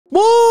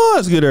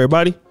What's good,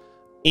 everybody?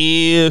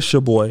 It's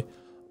your boy,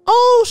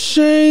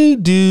 O'Shea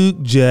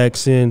Duke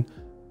Jackson,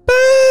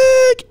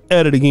 back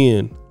at it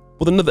again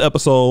with another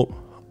episode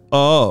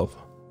of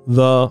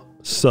the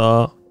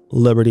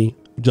Celebrity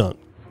Junk.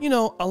 You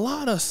know, a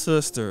lot of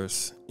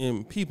sisters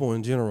and people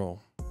in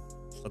general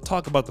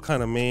talk about the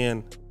kind of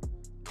man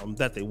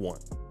that they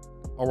want.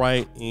 All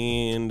right.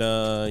 And,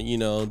 you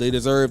know, they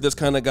deserve this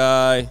kind of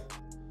guy.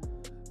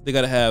 They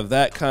got to have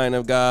that kind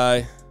of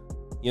guy,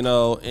 you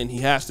know, and he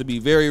has to be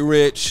very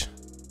rich.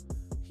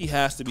 He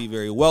has to be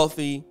very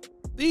wealthy.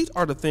 These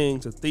are the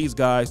things that these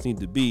guys need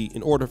to be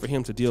in order for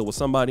him to deal with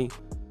somebody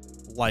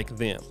like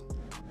them.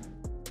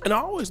 And I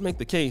always make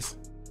the case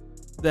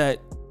that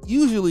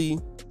usually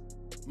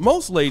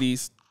most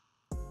ladies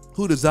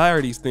who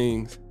desire these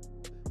things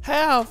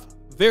have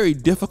very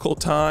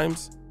difficult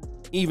times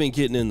even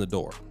getting in the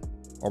door.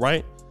 All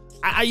right.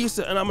 I used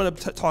to, and I'm going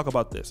to talk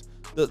about this.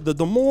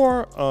 The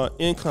more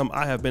income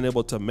I have been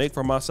able to make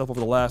for myself over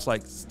the last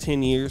like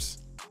 10 years,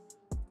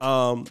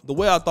 the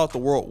way I thought the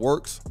world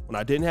works when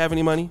I didn't have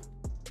any money,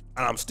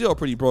 and I'm still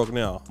pretty broke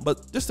now,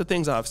 but just the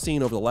things I've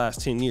seen over the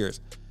last 10 years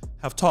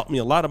have taught me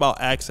a lot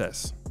about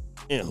access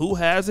and who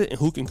has it and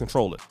who can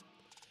control it.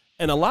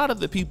 And a lot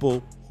of the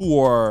people who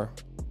are,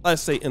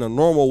 let's say, in a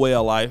normal way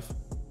of life,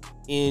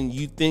 and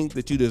you think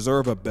that you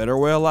deserve a better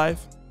way of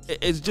life,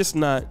 it's just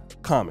not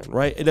common,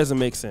 right? It doesn't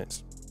make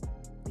sense.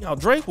 Now,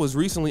 Drake was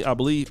recently, I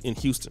believe, in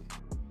Houston,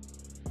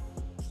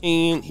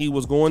 and he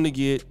was going to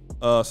get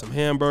some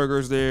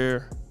hamburgers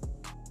there,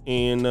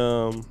 and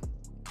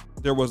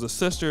there was a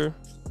sister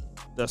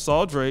that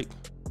saw Drake.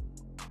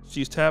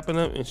 She's tapping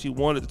him, and she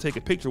wanted to take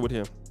a picture with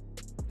him.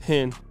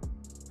 And,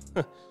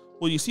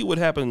 well, you see what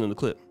happened in the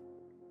clip,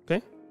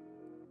 okay?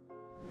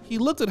 He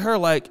looked at her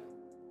like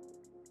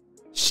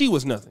she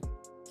was nothing.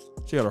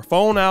 She had her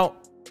phone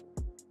out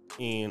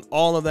and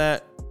all of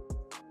that,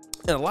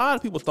 and a lot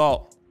of people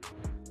thought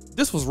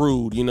this was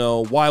rude, you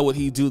know, why would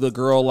he do the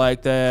girl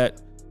like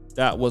that?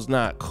 That was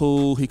not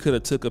cool. He could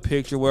have took a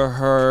picture with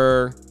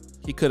her.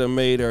 He could have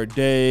made her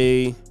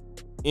day.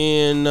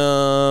 And,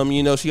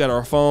 you know, she got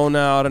her phone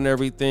out and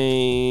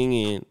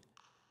everything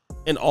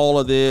and all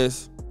of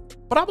this.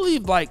 But I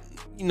believe, like,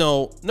 you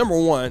know, number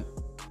one,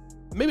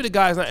 maybe the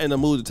guy's not in the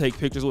mood to take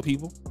pictures with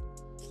people.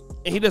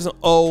 And he doesn't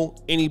owe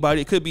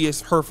anybody. It could be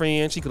her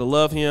fan. She could have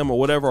loved him or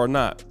whatever or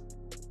not.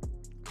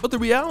 But the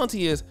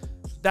reality is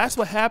that's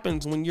what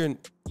happens when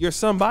you're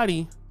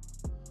somebody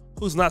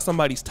who's not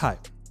somebody's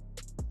type.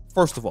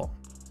 First of all,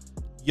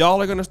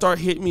 y'all are going to start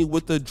hitting me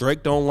with the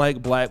Drake don't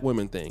like black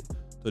women thing.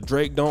 The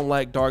Drake don't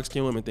like dark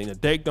skinned women thing. The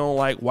Drake don't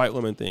like white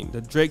women thing. The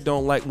Drake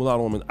don't like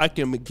mulatto women. I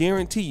can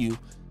guarantee you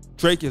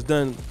Drake has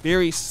done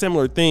very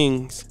similar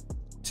things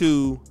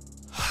to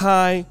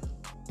high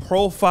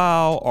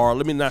profile, or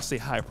let me not say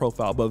high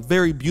profile, but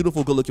very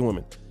beautiful, good looking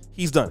women.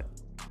 He's done it.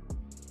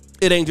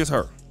 It ain't just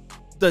her.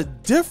 The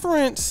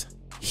difference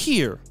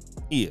here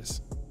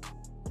is,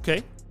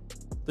 okay?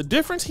 The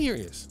difference here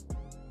is,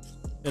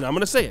 and I'm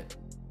going to say it.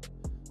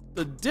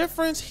 The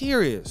difference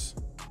here is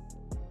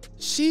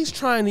she's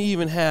trying to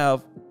even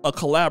have a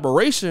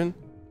collaboration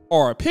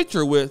or a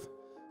picture with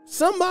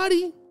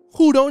somebody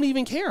who don't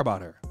even care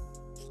about her.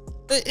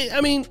 I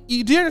mean, do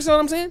you understand what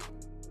I'm saying?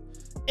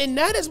 And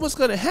that is what's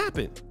going to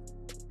happen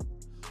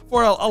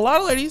for a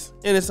lot of ladies,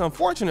 and it's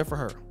unfortunate for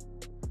her,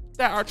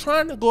 that are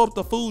trying to go up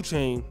the food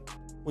chain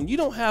when you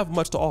don't have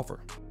much to offer.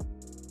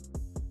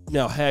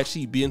 Now, had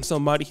she been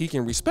somebody he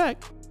can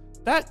respect,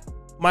 that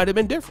might have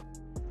been different.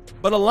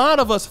 But a lot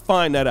of us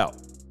find that out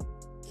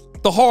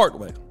the hard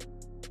way.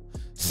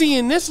 See,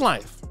 in this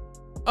life,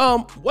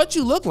 what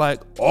you look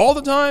like all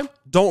the time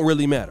don't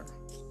really matter.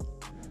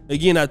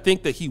 Again, I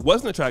think that he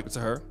wasn't attracted to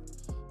her,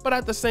 but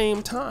at the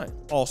same time,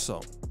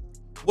 also,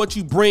 what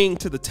you bring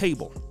to the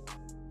table.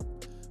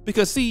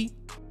 Because see,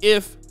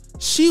 if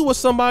she was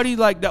somebody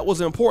like that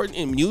was important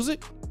in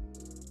music,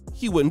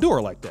 he wouldn't do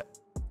her like that.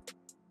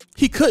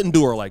 He couldn't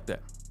do her like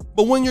that.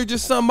 But when you're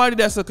just somebody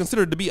that's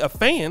considered to be a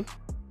fan,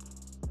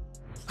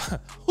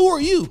 who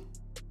are you?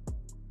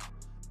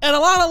 And a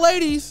lot of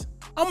ladies,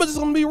 I'm just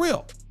gonna be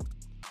real.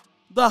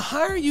 The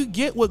higher you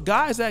get with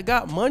guys that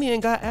got money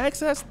and got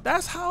access,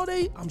 that's how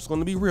I'm just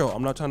gonna be real.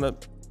 I'm not trying to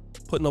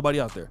put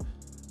nobody out there.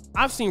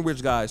 I've seen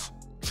rich guys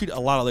treat a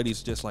lot of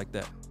ladies just like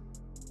that.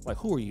 Like,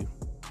 who are you?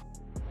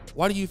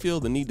 Why do you feel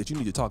the need that you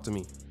need to talk to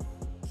me?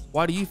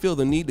 Why do you feel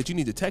the need that you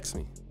need to text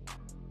me?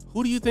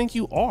 Who do you think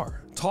you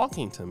are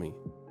talking to me?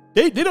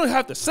 They don't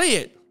have to say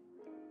it.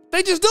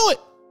 They just do it.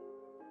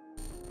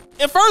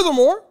 And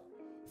furthermore,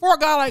 for a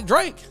guy like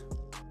Drake,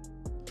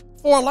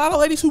 for a lot of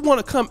ladies who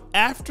want to come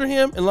after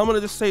him, and I'm going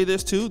to just say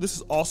this too, this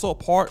is also a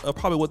part of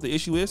probably what the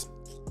issue is.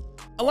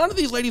 A lot of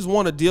these ladies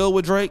want to deal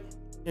with Drake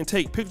and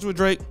take pictures with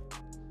Drake,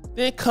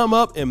 then come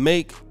up and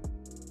make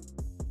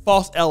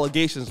false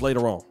allegations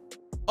later on.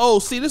 Oh,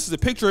 see, this is a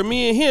picture of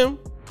me and him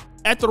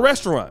at the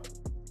restaurant.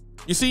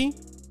 You see,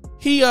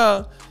 he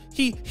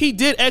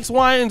did X,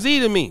 Y, and Z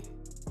to me.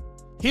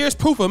 Here's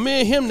proof of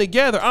me and him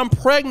together. I'm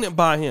pregnant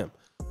by him.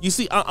 You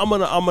see, I'm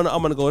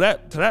gonna go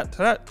to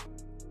that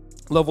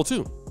level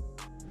too.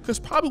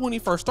 Because probably when he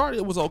first started,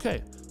 it was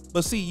okay.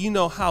 But see, you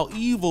know how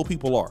evil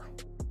people are,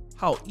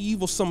 how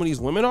evil some of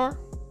these women are,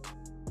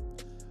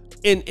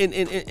 and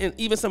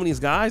even some of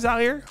these guys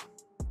out here.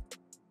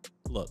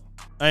 Look,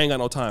 I ain't got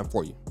no time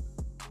for you.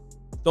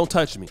 Don't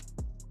touch me.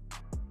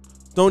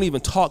 Don't even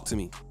talk to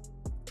me.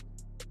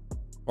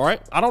 All right?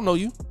 I don't know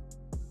you.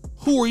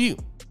 Who are you?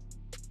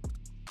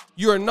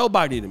 You're a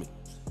nobody to me.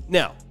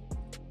 Now,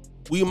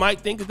 we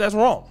might think that that's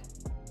wrong.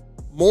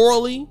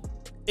 Morally,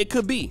 it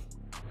could be.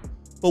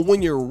 But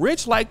when you're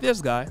rich like this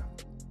guy,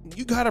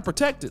 you gotta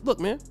protect it. Look,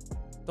 man,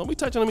 don't be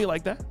touching on me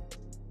like that.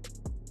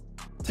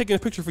 Taking a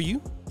picture for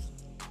you.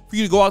 For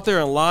you to go out there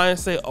and lie and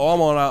say, oh, I'm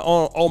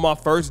on my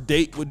first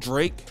date with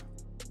Drake.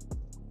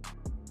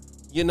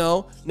 You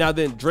know, now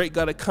then Drake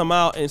gotta come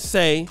out and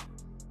say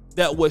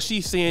that what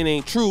she's saying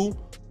ain't true,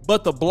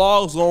 but the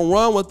blogs gonna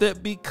run with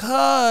it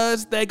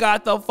because they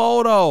got the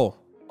photo.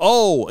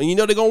 Oh, and you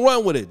know they're gonna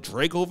run with it.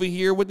 Drake over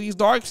here with these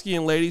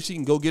dark-skinned ladies, she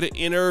can go get an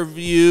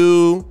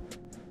interview.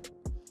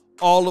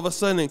 All of a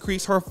sudden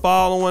increase her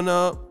following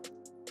up.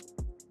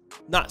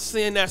 Not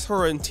saying that's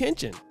her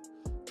intention,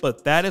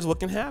 but that is what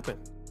can happen.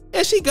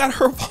 And she got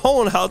her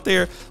phone out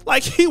there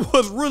like he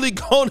was really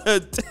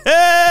gonna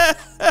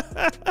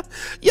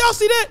y'all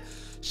see that?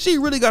 She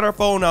really got her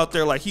phone out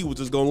there like he was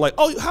just going like,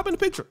 oh, hop in the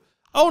picture.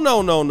 Oh,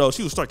 no.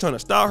 She was trying to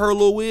style her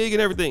little wig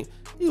and everything.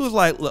 He was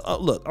like,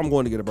 look, I'm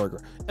going to get a burger.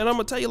 And I'm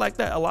gonna tell you like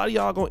that, a lot of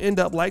y'all gonna end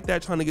up like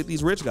that trying to get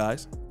these rich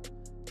guys,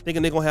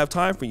 thinking they're gonna have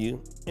time for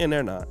you, and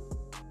they're not.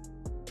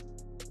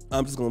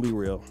 I'm just gonna be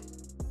real.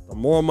 The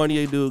more money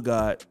a dude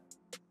got,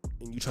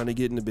 and you trying to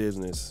get in the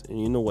business, and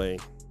in a way,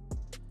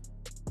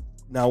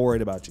 not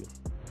worried about you.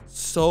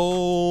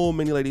 So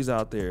many ladies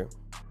out there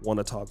want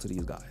to talk to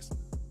these guys.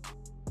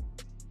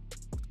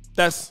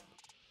 That's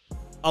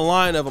a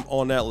line of them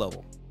on that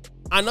level.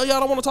 I know y'all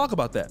don't want to talk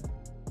about that.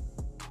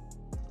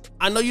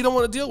 I know you don't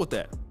want to deal with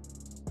that.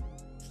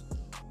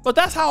 But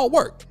that's how it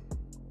worked.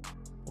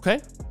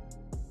 Okay?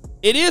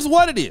 It is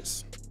what it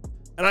is.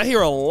 And I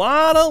hear a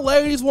lot of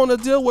ladies want to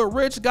deal with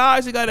rich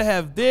guys. He got to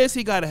have this,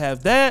 he got to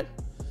have that.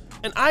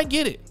 And I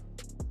get it.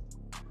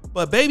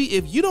 But baby,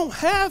 if you don't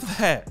have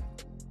that,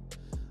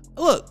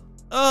 look,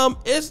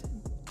 it's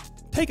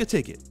take a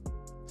ticket.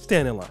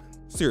 Stand in line.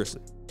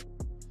 Seriously.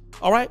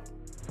 All right?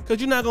 Because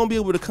you're not going to be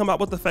able to come out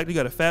with the fact that you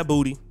got a fat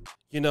booty.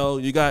 You know,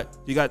 you got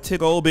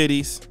tick old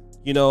bitties.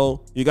 You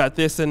know, you got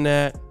this and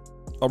that.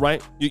 All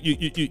right?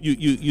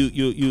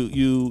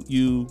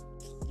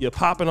 You're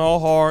popping all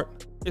hard.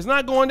 It's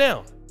not going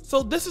down.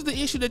 So this is the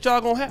issue that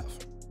y'all gonna have.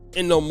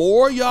 And the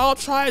more y'all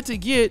try to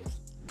get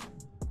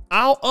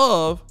out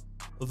of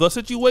the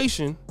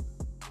situation,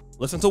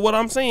 listen to what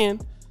I'm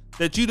saying,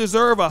 that you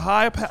deserve a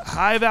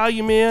high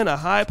value man, a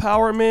high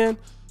power man,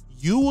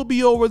 you will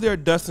be over there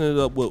dusting it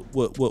up with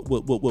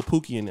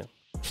Pookie in them.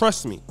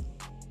 Trust me.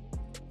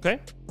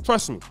 Okay?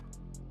 Trust me.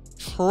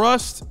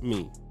 Trust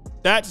me.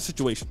 That's the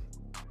situation.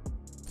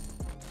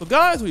 So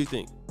guys, what do you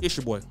think? It's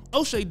your boy,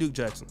 O'Shea Duke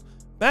Jackson.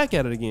 Back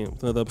at it again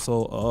with another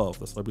episode of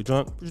The Celebrity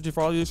Junk. Appreciate you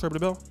for all you,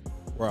 Celebrity Bell.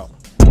 We're out.